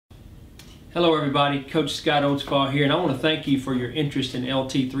Hello everybody, Coach Scott Oatsvall here, and I want to thank you for your interest in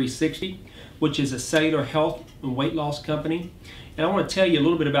LT360, which is a cellular health and weight loss company. And I want to tell you a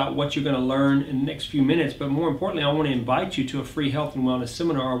little bit about what you're going to learn in the next few minutes, but more importantly, I want to invite you to a free health and wellness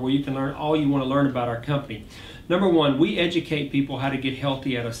seminar where you can learn all you want to learn about our company. Number one, we educate people how to get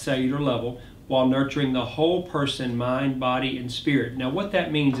healthy at a cellular level while nurturing the whole person, mind, body, and spirit. Now what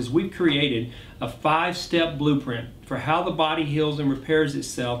that means is we've created a 5-step blueprint for how the body heals and repairs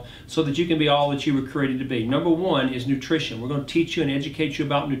itself so that you can be all that you were created to be. Number one is nutrition. We're going to teach you and educate you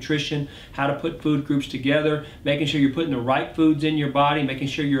about nutrition, how to put food groups together, making sure you're putting the right foods in your body, making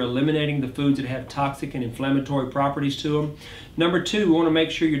sure you're eliminating the foods that have toxic and inflammatory properties to them. Number two, we want to make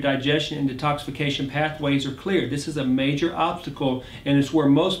sure your digestion and detoxification pathways are clear. This is a major obstacle, and it's where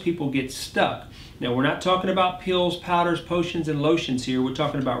most people get stuck. Now, we're not talking about pills, powders, potions, and lotions here. We're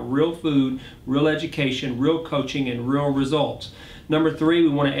talking about real food, real education, real coaching, and real results. Number three, we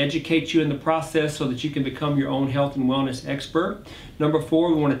want to educate you in the process so that you can become your own health and wellness expert. Number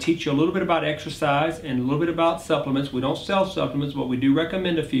four, we want to teach you a little bit about exercise and a little bit about supplements. We don't sell supplements, but we do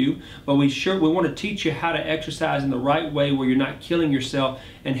recommend a few. But we want to teach you how to exercise in the right way where you're not killing yourself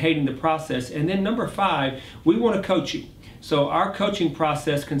and hating the process. And then number five, we want to coach you. So our coaching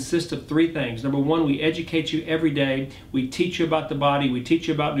process consists of three things. Number one, we educate you every day. We teach you about the body. We teach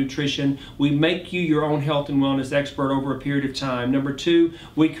you about nutrition. We make you your own health and wellness expert over a period of time. Number two,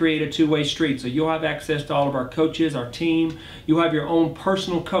 we create a two-way street. So you'll have access to all of our coaches, our team. You'll have your own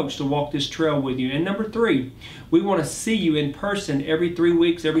personal coach to walk this trail with you. And number three, we want to see you in person every 3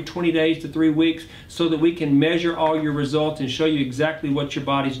 weeks, every 20 days to 3 weeks, so that we can measure all your results and show you exactly what your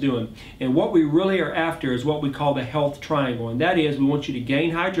body's doing. And what we really are after is what we call the health triangle. And that is, we want you to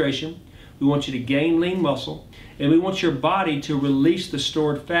gain hydration, we want you to gain lean muscle, and we want your body to release the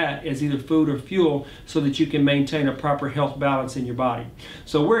stored fat as either food or fuel so that you can maintain a proper health balance in your body.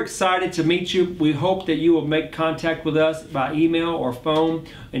 So we're excited to meet you. We hope that you will make contact with us by email or phone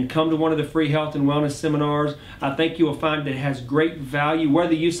and come to one of the free health and wellness seminars. I think you will find that it has great value.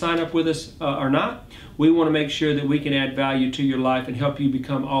 Whether you sign up with us or not, we want to make sure that we can add value to your life and help you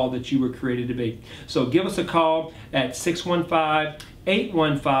become all that you were created to be. So give us a call at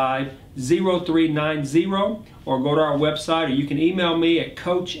 615-815-0390 or go to our website, or you can email me at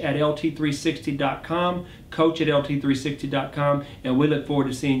coach@lt360.com, coach@lt360.com, and we look forward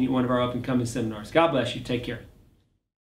to seeing you at one of our up and coming seminars. God bless you. Take care.